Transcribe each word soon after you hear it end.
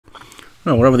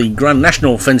Well, we're over the Grand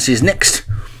National fences next.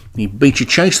 The Becher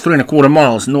Chase, 3 1/4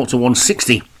 miles, 0 to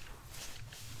 160.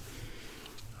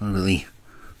 Over the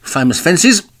famous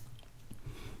fences.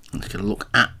 Let's get a look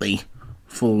at the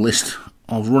full list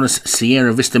of runners.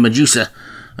 Sierra Vista Medusa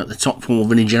at the top for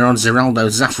Vinnie Gerard, Zeraldo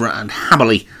Zafra and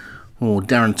Haberley for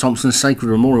Darren Thompson, Sacred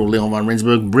Memorial Leon van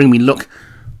Rensburg, Bring Me Luck,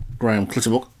 Graham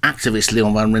Clutterbuck, Activist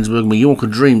Leon van Rensburg, Mallorca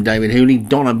Dream David Hooley,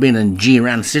 Donna Bin and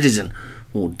Giran Citizen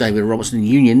for David Robertson,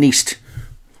 Union East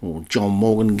for John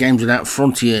Morgan, Games Without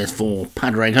Frontiers for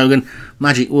Padraig Hogan,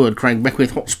 Magic Word Craig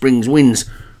Beckwith, Hot Springs Wins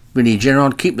Vinnie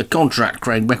Gerard, Keep the Contract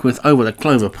Craig Beckwith, Over the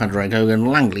Clover Padraig Hogan,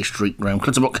 Langley Street Graham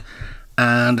Clutterbuck,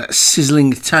 and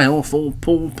Sizzling Tail for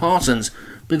Paul Parsons.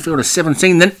 Big field of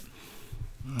 17 then,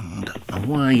 and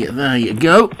away there you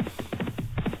go.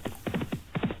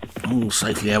 All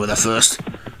safely over the first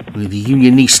with the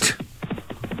Union East,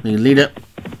 the leader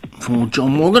for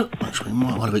John Morgan, which we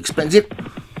might well have expected.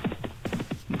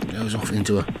 Goes off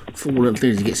into a full-length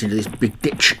lead as he gets into this big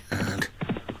ditch, and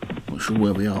not sure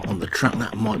where we are on the track.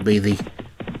 That might be the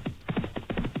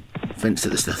fence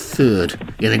that's the third.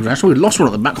 Yeah, the Grand National. We lost one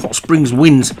at the back. Hot Springs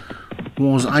Wins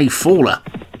was a faller.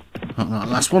 Not that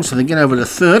last one, so they get over the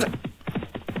third.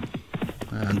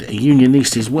 And Union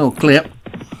East is well clear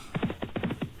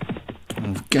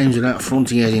of Games Without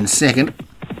Frontiers in second.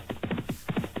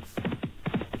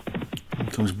 Here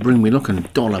comes Bring Me Luck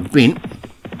and Dollar Bin.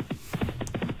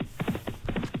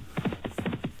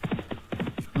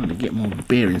 Trying to get more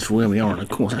bearings for where we are, and of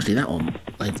course, actually, that one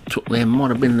they took there might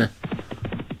have been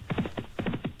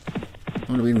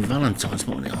Valentine's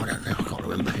morning. I don't know, I can't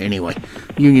remember. Anyway,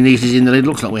 Union East is in the lead.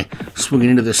 Looks like we're swinging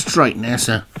into the straight now,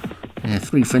 so yeah,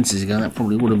 3 fences ago that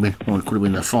probably would have been, or it could have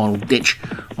been the final ditch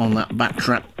on that back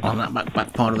track, on that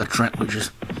back part of the track, which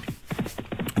is,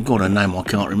 I've got a name I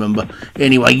can't remember.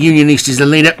 Anyway, Union East is the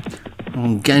leader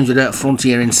on Games Without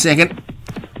Frontier in second.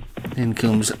 Then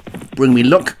comes Bring Me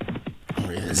Luck,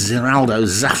 Zeraldo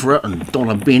Zafra and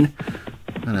Dollar Bin,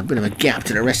 and a bit of a gap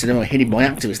to the rest of them are headed by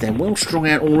Activists. They're well strung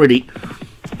out already,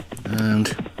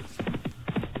 and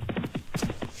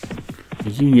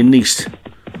Union East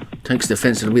takes the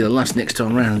fence. It'll be the last next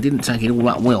time round, and didn't take it all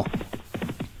that well.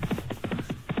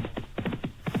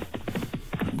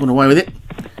 Got away with it.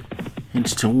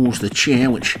 Heads towards the chair,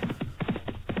 which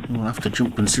will have to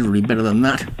jump considerably better than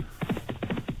that.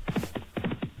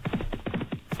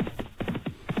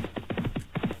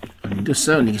 And he does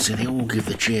certainly, you can see they all give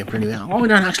the chair pretty well. I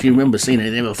don't actually remember seeing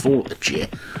anything ever fall at the chair.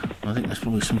 I think there's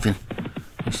probably something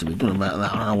needs to be done about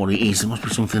that. I don't know what it is. There must be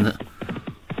something that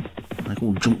they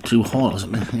all jump too high or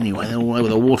something. Anyway, they're all over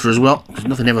the water as well, because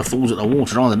nothing ever falls at the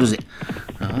water either, does it?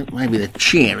 I think maybe the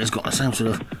chair has got the same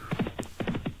sort of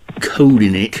code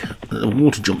in it that the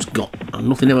water jump's got, and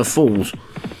nothing ever falls.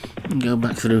 And go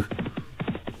back through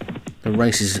the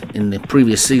races in the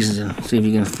previous seasons and see if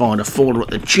you can find a faller at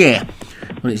the chair.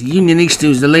 But it's Union East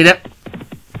who's the leader.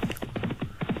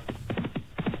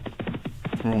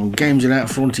 We're on Games Without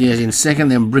Frontiers in second,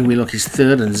 then Bring Me Luck is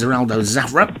third, and Zeraldo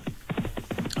Zafra.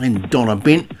 Then Donna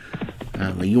Bin,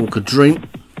 Mallorca Dream.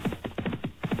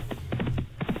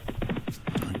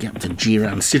 A gap to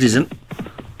Giran Citizen.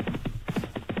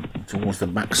 Towards the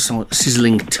back side,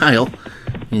 Sizzling Tail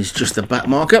is just the back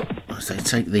marker as they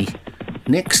take the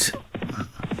next.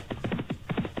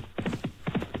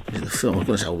 Is the first, I was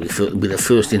going to say it'll be the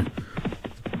first in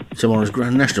tomorrow's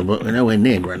Grand National, but we're nowhere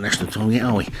near Grand National time yet,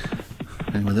 are we?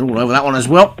 Anyway, they're all over that one as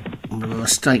well. A bit of a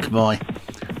mistake by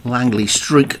Langley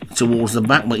Streak towards the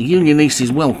back, but Union East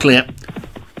is well clear.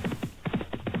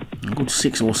 A good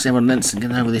 6 or 7 lengths to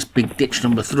get over this big ditch,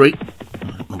 number 3.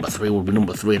 Number 3 would be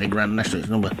number 3 in the Grand National. It's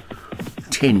number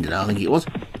 10 today, I think it was.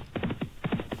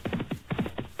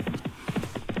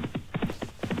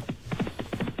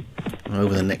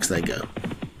 Over the next they go.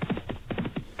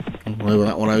 Over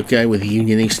that one okay, with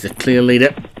Union East the clear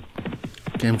leader.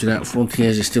 Games Without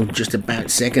Frontiers is still just about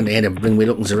second, ahead of Bring Me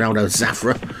Luck and Zeraldo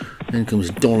Zafra. Then comes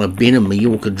Dollar Bin and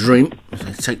Mallorca Dream as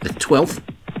they take the 12th.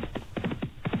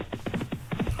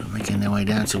 They're making their way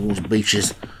down towards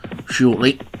Becher's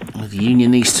shortly, with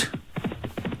Union East.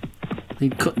 They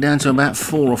cut down to about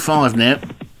 4 or 5 now.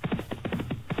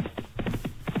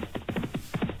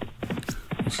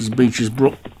 This is Becher's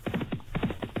Brook.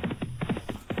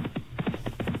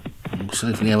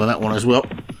 Safely over that one as well.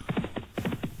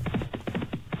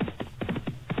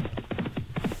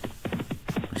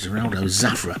 Zeraldo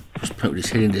Zafra just poked his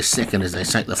head into second as they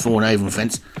take the Four Avon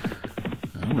fence.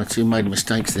 One or two made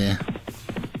mistakes there,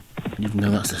 even though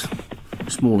that's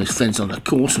the smallest fence on the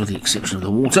course with the exception of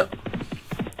the water.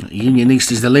 Union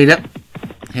East is the leader,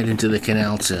 heading to the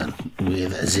canal turn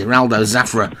with Zeraldo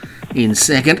Zafra in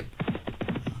second.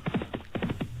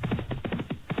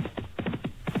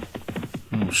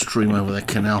 Stream over the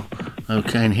canal.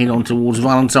 Okay, and head on towards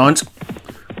Valentine's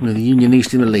with Union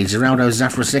East in the lead. Zeraldo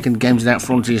Zafra second, Games Out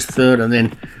Frontiers third, and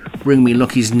then Bring Me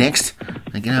Lucky's next.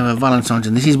 They get over Valentine's,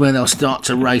 and this is where they'll start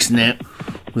to race now.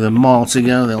 With a mile to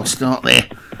go, they'll start there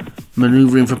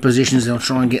manoeuvring for positions. They'll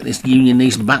try and get this Union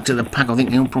East back to the pack. I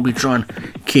think he'll probably try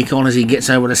and kick on as he gets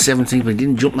over the 17th, but he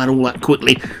didn't jump that all that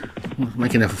quickly.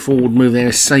 Making a forward move there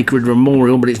is Sacred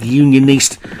Memorial, but it's Union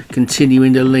East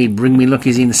continuing to lead. Bring Me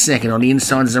Lucky's in second. On the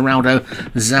inside, Zeraldo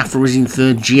Zafra is in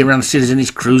third. Giran Citizen is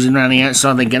cruising around the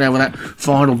outside. They get over that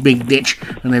final big ditch,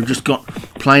 and they've just got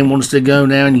plain ones to go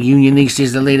now, and Union East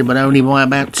is the leader, but only by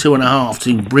about 2.5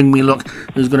 to Bring Me Luck,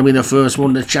 who's going to be the first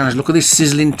one to challenge. Look at this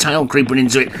sizzling tail creeping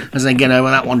into it as they get over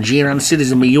that one. Giran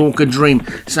Citizen, Mallorca Dream,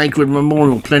 Sacred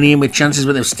Memorial, plenty in with chances,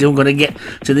 but they've still got to get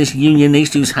to this Union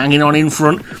East who's hanging on in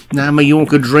front. Now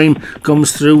Mallorca Dream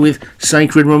comes through with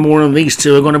Sacred Memorial. These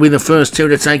two are going to be the first two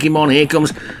to take him on. Here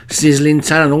comes Sizzling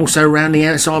Tail, and also round the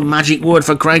outside, Magic Word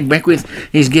for Craig Beckwith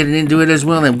is getting into it as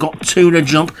well. They've got two to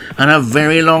jump and a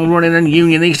very long running, and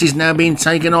Union East is now being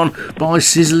taken on by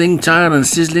Sizzling Tail, and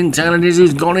Sizzling Tail it is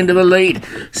who's gone into the lead.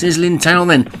 Sizzling Tail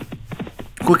then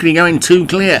quickly going two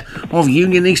clear of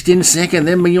Union East in second,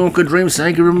 then Mallorca Dream,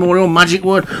 Sacred Memorial, Magic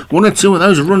Word. One or two of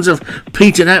those runs have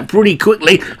petered out pretty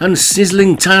quickly, and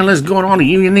Sizzling Tail has gone on.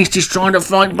 Union East is trying to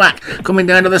fight back, coming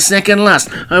down to the second last.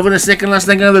 Over the second last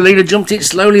they go. The leader jumped it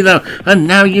slowly though, and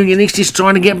now Union East is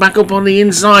trying to get back up on the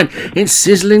inside. It's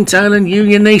Sizzling Tail and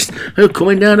Union East who are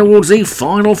coming down towards the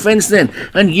final fence then,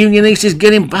 and Union East is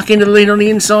getting back into the lead on the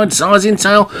inside. Sizzling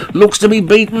Tail looks to be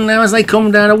beaten now as they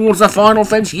come down towards the final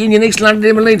fence. Union East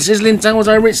landed in the lead. Sizzling Tail was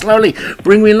over it slowly.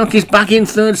 Bring Me Luck is back in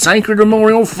third. Sacred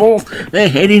Memorial fourth. They're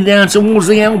heading down towards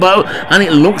the elbow, and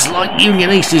it looks like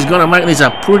Union East is going to make this a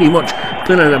pretty much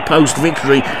pillar-to-post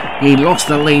victory. He lost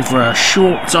the lead for a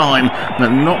short time, but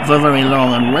not for very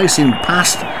long, and racing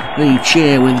past the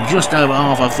chair with just over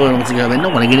half a furlong to go. They're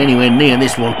not going to get anywhere near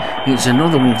this one. It's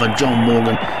another one for John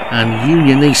Morgan, and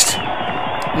Union East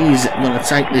is going to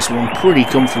take this one pretty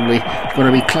comfortably.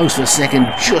 Going to be close to second,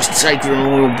 just Sacred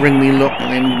Memorial, Bring Me Luck,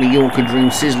 and then Mallorca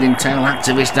Dream, Sizzling Tail,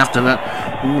 Activist after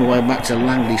that, all the way back to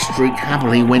Langley Street.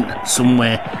 Happily went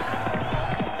somewhere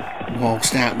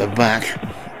whilst out the back.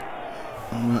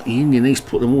 Union East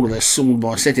put them all to their sword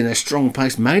by setting a strong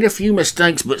pace, made a few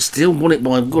mistakes, but still won it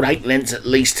by a good 8 lengths at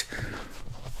least.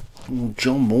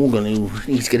 John Morgan,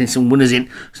 he's getting some winners in.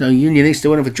 So Union East, the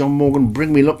winner for John Morgan.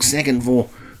 Bring Me Luck second for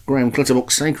Graham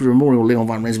Clutterbuck. Sacred Memorial, Leon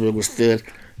van Rensburg was third.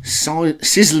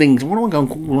 Sizzling, what do I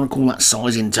want to call that?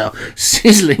 Sizing Tail.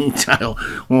 Sizzling Tail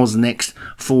was next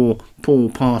for Paul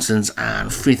Parsons,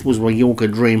 and fifth was Mallorca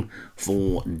Dream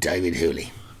for David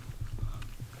Hurley.